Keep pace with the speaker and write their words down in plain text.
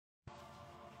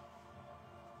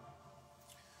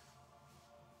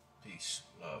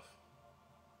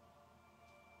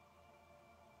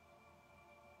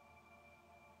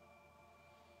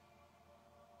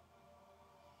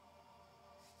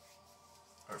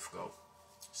Earth go.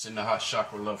 It's in the heart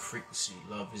chakra, love frequency.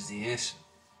 Love is the answer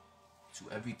to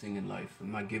everything in life.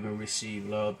 And I give and receive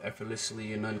love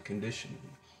effortlessly and unconditionally.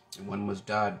 And one must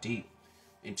dive deep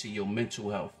into your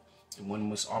mental health. And one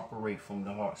must operate from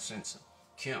the heart center.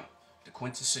 Kim, the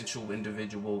quintessential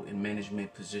individual in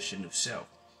management position of self.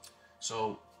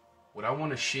 So what I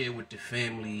want to share with the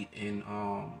family, and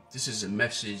this is a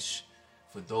message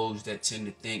for those that tend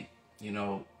to think, you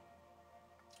know,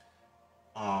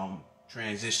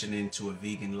 transitioning to a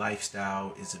vegan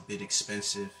lifestyle is a bit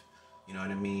expensive, you know what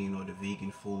I mean, or the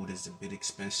vegan food is a bit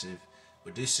expensive,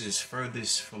 but this is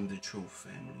furthest from the truth,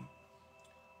 family.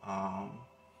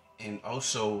 And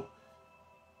also,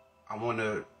 I want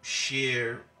to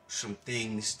share some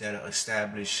things that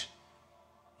establish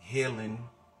healing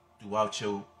throughout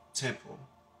your temple.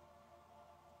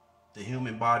 The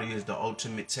human body is the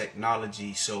ultimate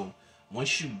technology, so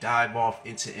once you dive off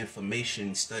into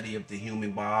information, study of the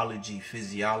human biology,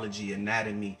 physiology,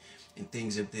 anatomy, and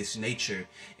things of this nature,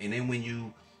 and then when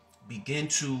you begin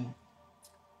to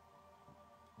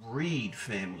read,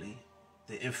 family,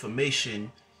 the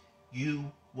information,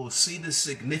 you will see the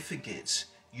significance.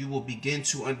 You will begin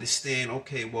to understand,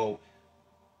 okay, well,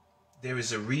 there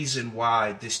is a reason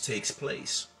why this takes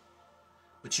place.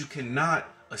 But you cannot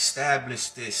establish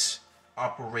this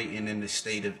operating in the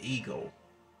state of ego,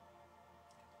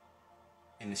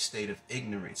 in the state of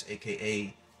ignorance,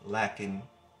 aka lacking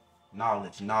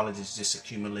knowledge. Knowledge is just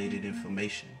accumulated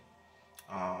information.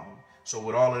 So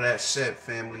with all of that said,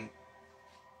 family,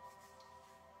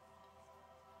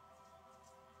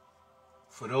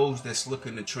 for those that's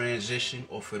looking to transition,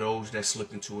 or for those that's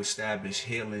looking to establish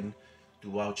healing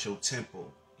throughout your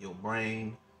temple, your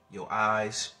brain, your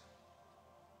eyes,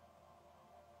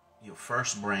 your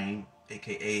first brain,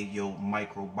 aka your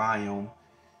microbiome,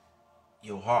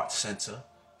 your heart center,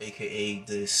 aka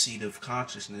the seat of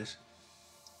consciousness,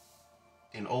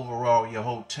 and overall your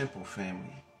whole temple,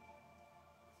 family.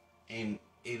 And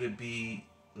it'll be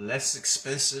less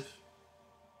expensive,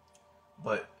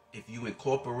 but if you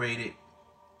incorporate it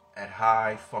at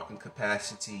high fucking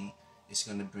capacity, it's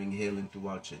gonna bring healing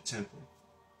throughout your temple.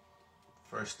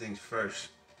 First things first,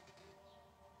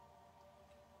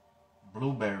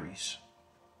 blueberries,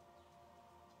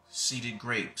 seeded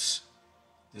grapes.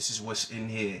 This is what's in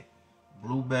here.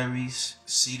 Blueberries,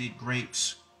 seeded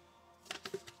grapes,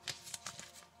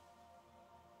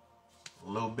 a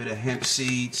little bit of hemp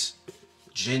seeds,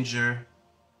 ginger,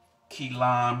 key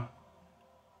lime,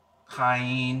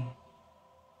 cayenne,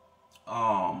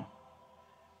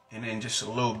 and then just a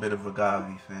little bit of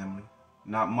agave, family.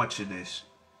 Not much of this.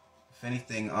 If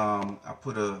anything, I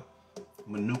put a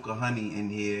manuka honey in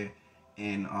here,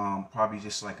 and probably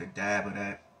just like a dab of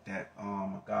that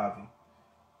agave.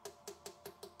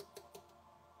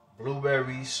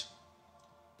 Blueberries,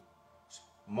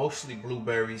 mostly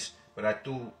blueberries, but I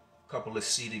threw a couple of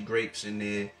seeded grapes in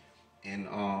there, and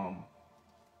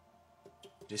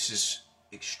this is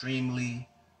extremely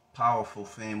powerful,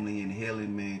 family, and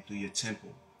healing, man, through your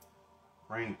temple.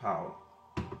 Brain power.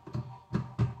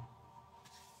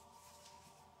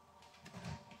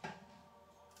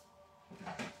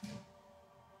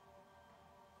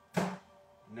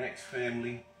 Next,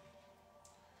 family,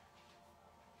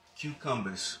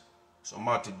 cucumbers. So I'm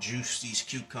about to juice these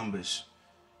cucumbers.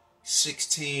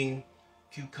 16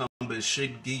 cucumbers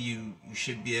should give you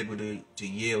should be able to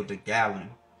yield a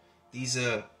gallon. These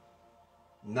are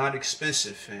not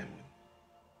expensive, family.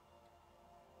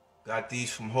 Got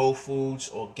these from Whole Foods,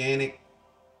 organic,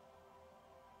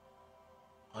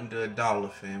 under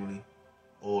 $1, family,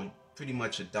 or pretty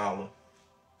much $1.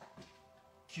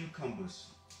 Cucumbers.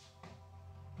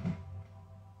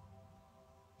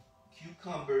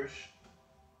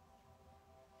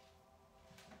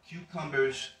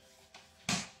 Cucumbers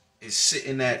is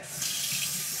sitting at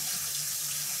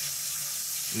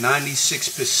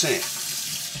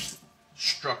 96%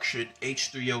 structured,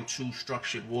 H302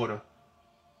 structured water.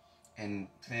 And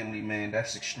family, man,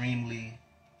 that's extremely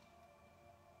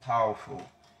powerful.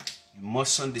 You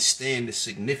must understand the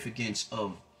significance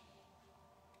of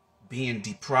being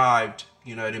deprived,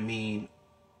 you know what I mean,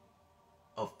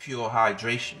 of pure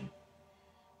hydration.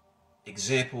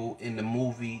 Example, in the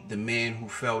movie The Man Who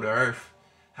Fell to Earth,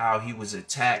 how he was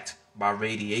attacked by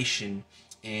radiation,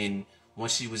 and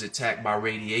once he was attacked by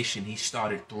radiation, he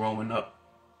started throwing up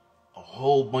a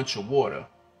whole bunch of water.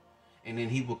 And then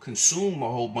he would consume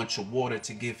a whole bunch of water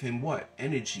to give him what?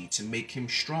 Energy, to make him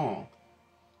strong.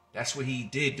 That's what he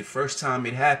did the first time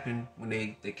it happened, when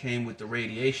they came with the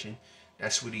radiation.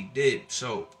 That's what he did.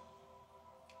 So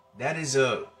that is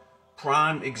a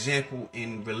prime example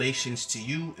in relations to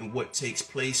you and what takes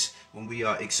place when we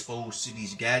are exposed to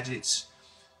these gadgets.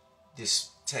 this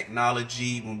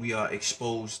technology, when we are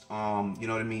exposed, you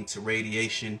know what I mean, to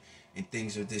radiation and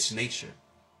things of this nature.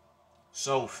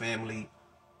 So, family,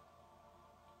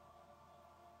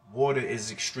 water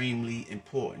is extremely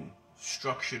important.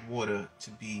 Structured water,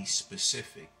 to be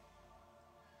specific.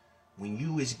 When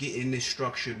you is getting this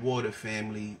structured water,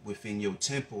 family, within your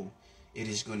temple, it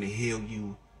is going to heal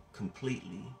you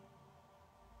completely.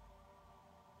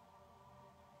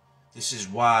 This is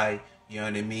why, you know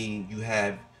what I mean, you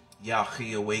have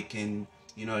Yahi Awaken,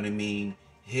 you know what I mean,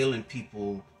 healing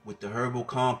people with the herbal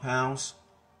compounds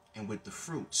and with the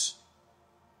fruits.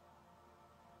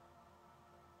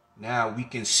 Now we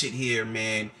can sit here,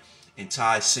 man, and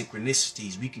tie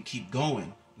synchronicities. We can keep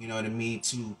going, you know what I mean,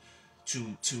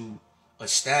 to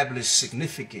establish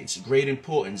significance, great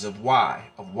importance of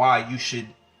why you should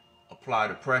apply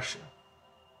the pressure.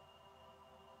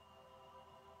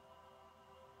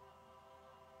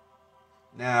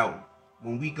 Now,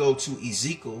 when we go to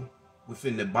Ezekiel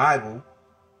within the Bible,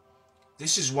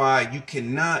 this is why you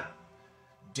cannot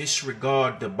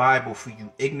disregard the Bible for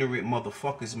you ignorant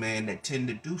motherfuckers, man, that tend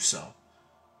to do so.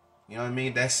 You know what I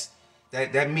mean?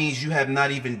 That means you have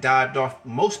not even dived off.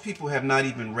 Most people have not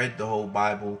even read the whole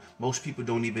Bible. Most people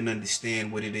don't even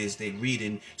understand what it is they're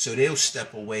reading. So they'll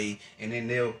step away and then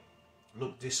they'll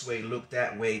look this way, look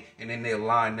that way, and then they'll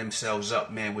line themselves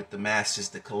up, man, with the masses,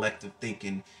 the collective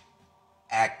thinking,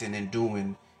 acting and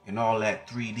doing, and all that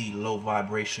 3D low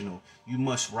vibrational. You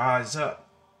must rise up,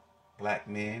 black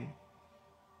man,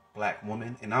 black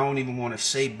woman, and I don't even want to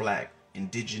say black,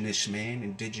 indigenous man,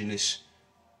 indigenous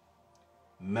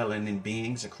melanin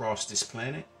beings across this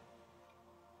planet.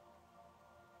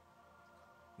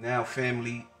 Now,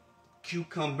 family,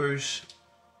 cucumbers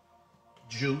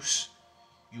juice,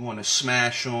 you want to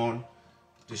smash on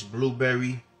this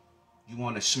blueberry, you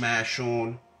want to smash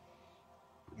on,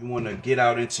 you want to get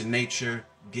out into nature,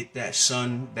 get that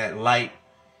sun, that light,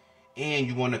 and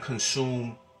you want to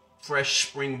consume fresh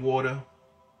spring water.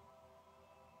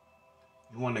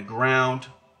 You want to ground.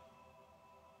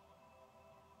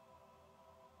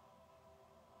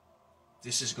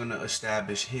 This is going to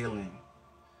establish healing.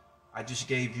 I just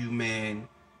gave you, man,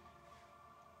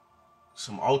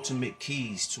 some ultimate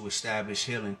keys to establish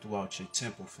healing throughout your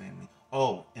temple, family.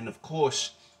 Oh, and of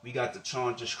course, we got the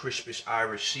Chandra's Crispish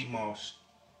Irish Sea Moss.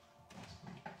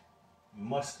 You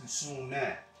must consume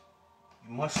that.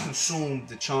 You must consume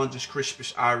the Chandra's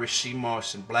Crispish Irish Sea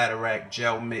Moss and Bladderwrack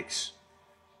gel mix.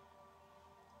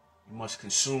 You must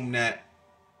consume that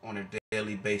on a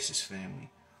daily basis, family.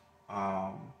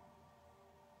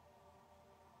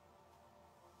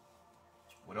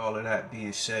 With all of that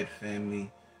being said,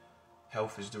 family,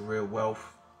 health is the real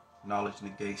wealth. Knowledge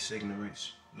negates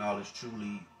ignorance. Knowledge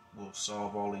truly will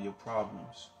solve all of your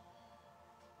problems.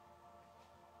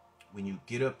 When you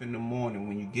get up in the morning,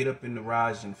 when you get up in the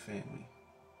rising, family,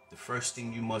 the first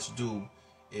thing you must do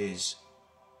is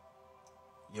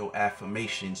your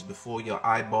affirmations before your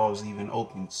eyeballs even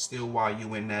open, still while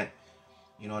you in that,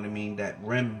 you know what I mean, that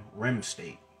REM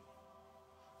state.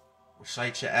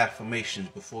 Recite your affirmations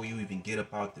before you even get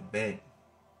up out the bed,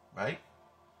 right?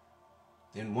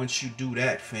 Then once you do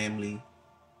that, family,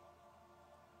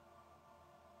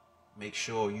 make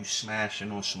sure you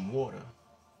smashing on some water.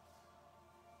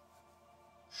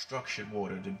 Structured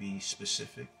water, to be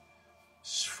specific.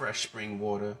 Fresh spring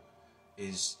water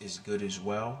is good as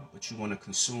well, but you want to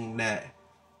consume that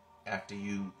after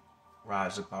you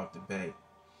rise up out the bed.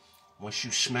 Once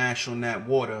you smash on that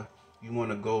water, you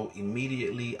want to go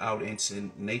immediately out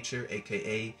into nature,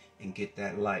 aka, and get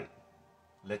that light.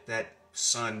 Let that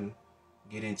sun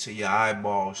get into your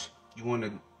eyeballs. You want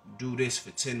to do this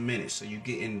for 10 minutes, so you're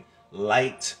getting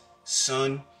light,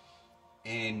 sun,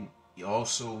 and you're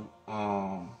also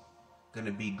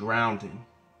gonna be grounding.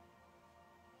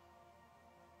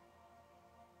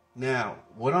 Now,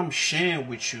 what I'm sharing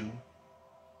with you,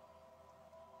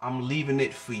 I'm leaving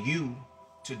it for you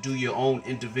to do your own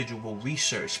individual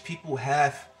research. People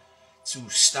have to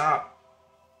stop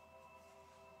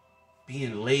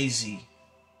being lazy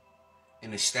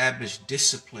and establish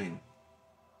discipline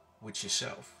with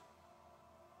yourself.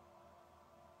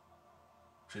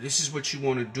 So this is what you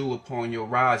want to do upon your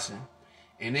rising.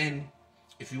 And then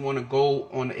if you want to go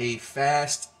on a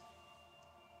fast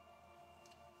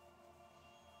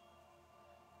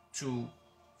to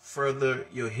further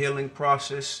your healing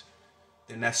process,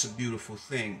 then that's a beautiful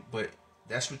thing. But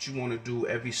that's what you want to do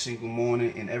every single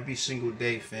morning and every single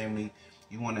day, family.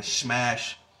 You want to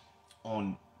smash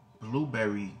on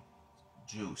blueberry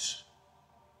juice.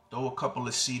 Throw a couple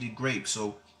of seeded grapes.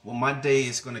 So what my day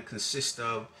is going to consist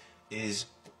of is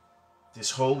this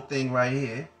whole thing right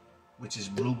here, which is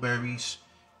blueberries,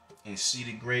 and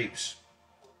seeded grapes.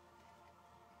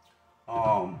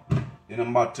 Then I'm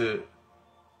about to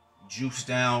juice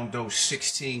down those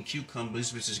 16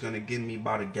 cucumbers, which is going to give me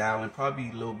about a gallon, probably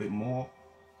a little bit more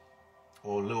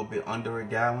or a little bit under a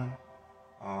gallon.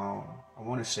 I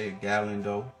want to say a gallon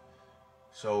though.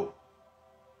 So,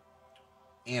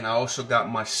 and I also got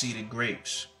my seeded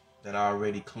grapes that I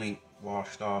already cleaned,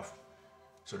 washed off.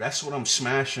 So that's what I'm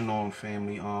smashing on,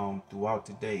 family, throughout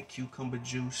the day. Cucumber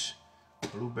juice,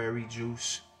 blueberry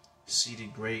juice,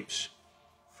 seeded grapes,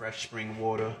 fresh spring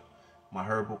water, my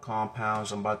herbal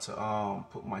compounds. I'm about to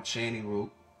put my channy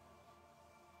root,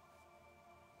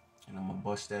 and I'm gonna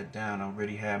bust that down. I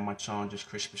already have my Chandra's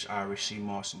Crispus Irish sea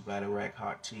moss and bladderwrack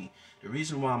hot tea. The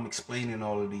reason why I'm explaining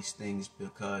all of these things,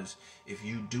 because if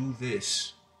you do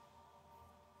this,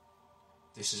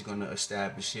 this is gonna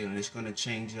establish healing. It's gonna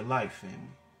change your life,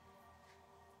 family.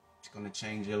 It's gonna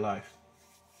change your life,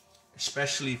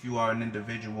 especially if you are an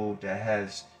individual that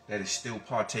is still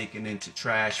partaking into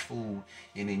trash food,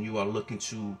 and then you are looking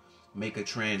to make a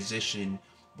transition,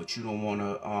 but you don't want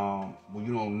to, well,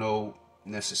 you don't know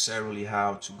necessarily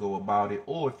how to go about it,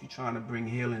 or if you're trying to bring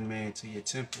healing, man, to your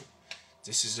temple.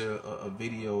 This is a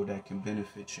video that can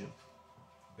benefit you,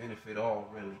 benefit all,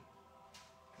 really.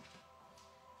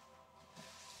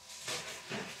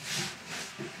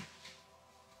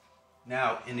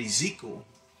 Now, in Ezekiel,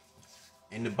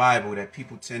 in the Bible, that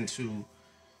people tend to,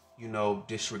 you know,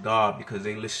 disregard because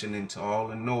they listening to all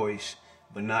the noise,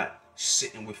 but not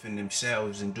sitting within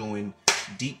themselves and doing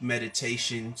deep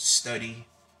meditation, study,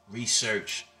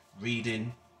 research,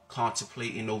 reading,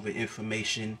 contemplating over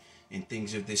information and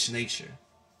things of this nature.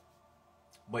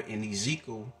 But in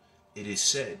Ezekiel, it is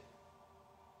said,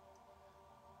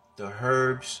 the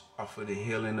herbs are for the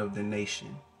healing of the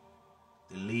nation.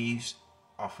 The leaves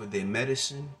are for their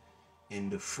medicine,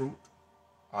 and the fruit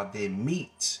are their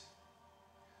meat.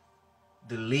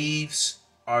 The leaves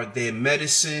are their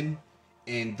medicine,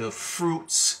 and the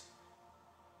fruits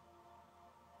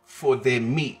for their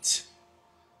meat.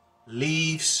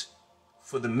 Leaves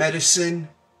for the medicine,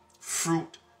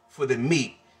 fruit for the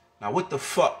meat. Now what the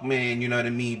fuck, man, you know what I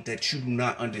mean, that you do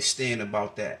not understand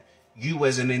about that? You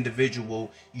as an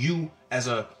individual, you as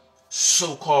a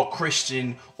so-called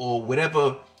Christian or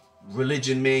whatever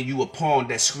religion, man, you upon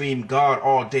that scream God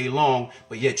all day long,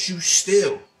 but yet you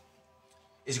still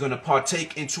is going to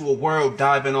partake into a world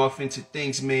diving off into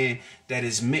things, man, that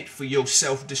is meant for your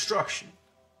self-destruction.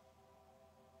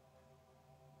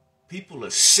 People are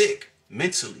sick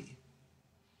mentally.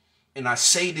 And I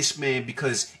say this, man,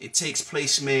 because it takes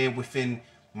place, man, within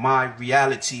my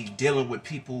reality, dealing with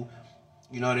people,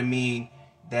 you know what I mean,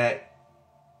 that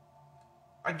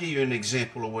I'll give you an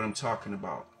example of what I'm talking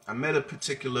about. I met a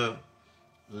particular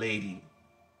lady.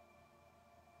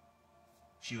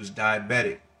 She was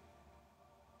diabetic.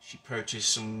 She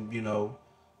purchased some, you know,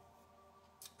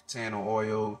 katana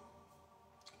oil,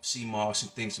 sea moss,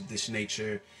 and things of this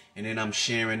nature. And then I'm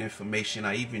sharing information.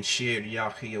 I even shared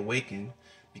Yahi Awaken,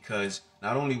 because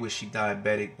not only was she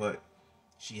diabetic, but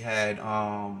she had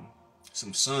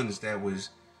some sons that was,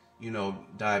 you know,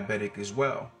 diabetic as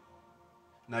well.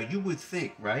 Now you would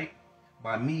think, right,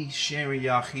 by me sharing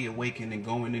Yahi Awaken and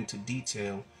going into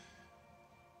detail,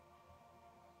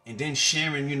 and then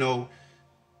sharing, you know,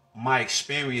 my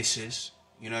experiences,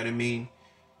 you know what I mean,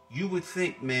 you would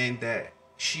think, man, that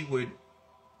she would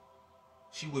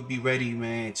be ready,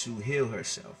 man, to heal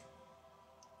herself.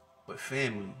 But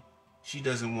family, she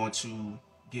doesn't want to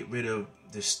get rid of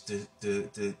this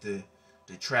the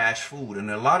trash food. And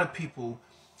a lot of people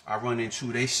I run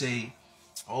into, they say,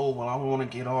 oh, well, I want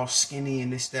to get all skinny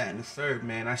and this, that, and the third,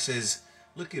 man. I says,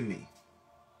 look at me.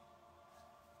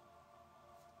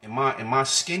 Am I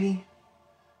skinny?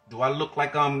 Do I look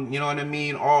like I'm, you know what I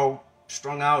mean, all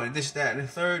strung out and this, that, and the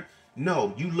third?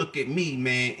 No, you look at me,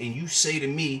 man, and you say to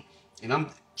me, and I'm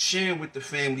sharing with the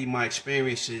family my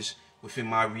experiences within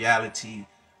my reality,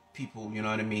 people, you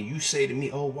know what I mean? You say to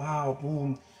me, oh, wow,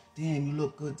 boom, damn, you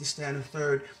look good, this, that, and the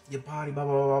third, your body, blah,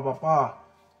 blah, blah, blah, blah.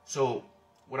 So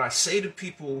what I say to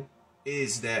people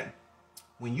is that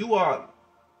when you are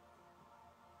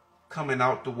coming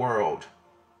out the world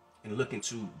and looking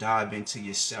to dive into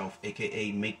yourself,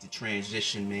 aka make the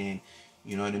transition, man,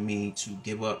 you know what I mean, to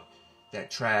give up that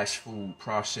trash food,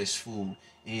 processed food,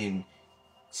 and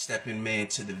stepping, man,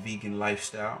 to the vegan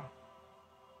lifestyle.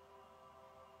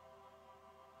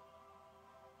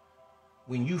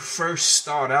 When you first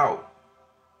start out,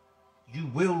 you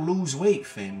will lose weight,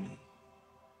 family.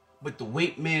 But the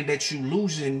weight, man, that you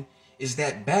losing is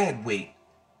that bad weight,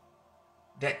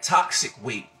 that toxic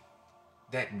weight,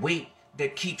 that weight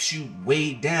that keeps you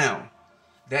weighed down,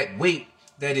 that weight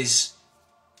that is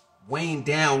weighing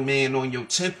down, man, on your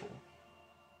temple,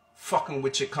 fucking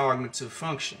with your cognitive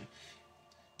function.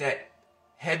 That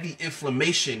heavy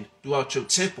inflammation throughout your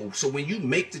temple. So when you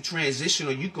make the transition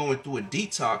or you going through a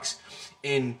detox,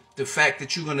 and the fact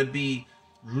that you're going to be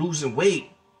losing weight,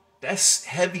 that's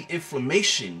heavy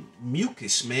inflammation,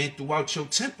 mucus, man, throughout your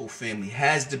temple, family,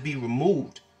 has to be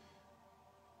removed.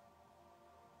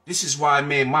 This is why,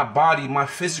 man, my body, my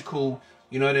physical,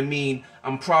 you know what I mean,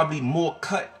 I'm probably more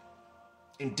cut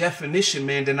in definition,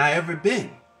 man, than I ever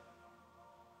been.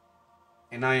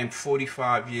 And I am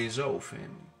 45 years old, family.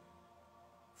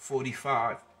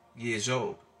 45 years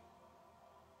old.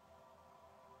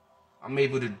 I'm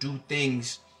able to do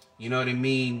things, you know what I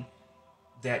mean,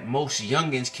 that most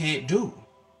youngins can't do.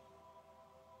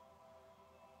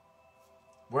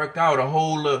 Work out a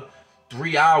whole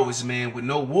 3 hours, man, with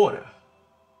no water.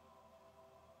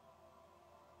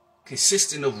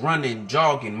 Consistent of running,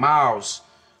 jogging, miles.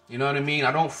 You know what I mean?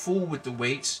 I don't fool with the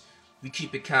weights. We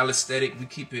keep it calisthenic. We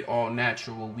keep it all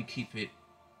natural. We keep it,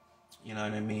 you know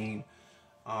what I mean?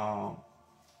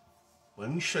 Let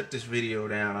me shut this video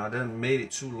down. I done made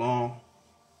it too long.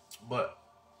 But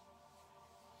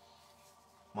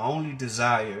my only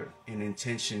desire and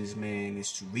intentions, man,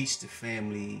 is to reach the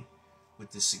family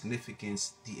with the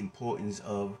significance, the importance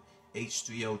of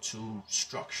H302,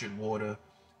 structured water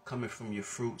coming from your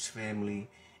fruits, family,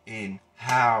 and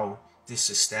how this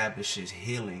establishes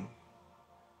healing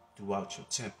throughout your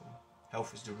temple.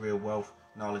 Health is the real wealth.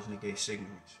 Knowledge negates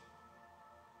ignorance.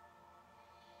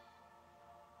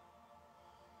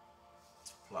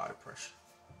 Apply the pressure.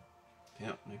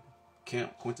 Pimp, nigga.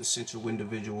 Camp, quintessential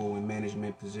individual in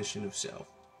management position of self.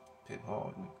 Pimp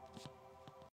hard, nigga.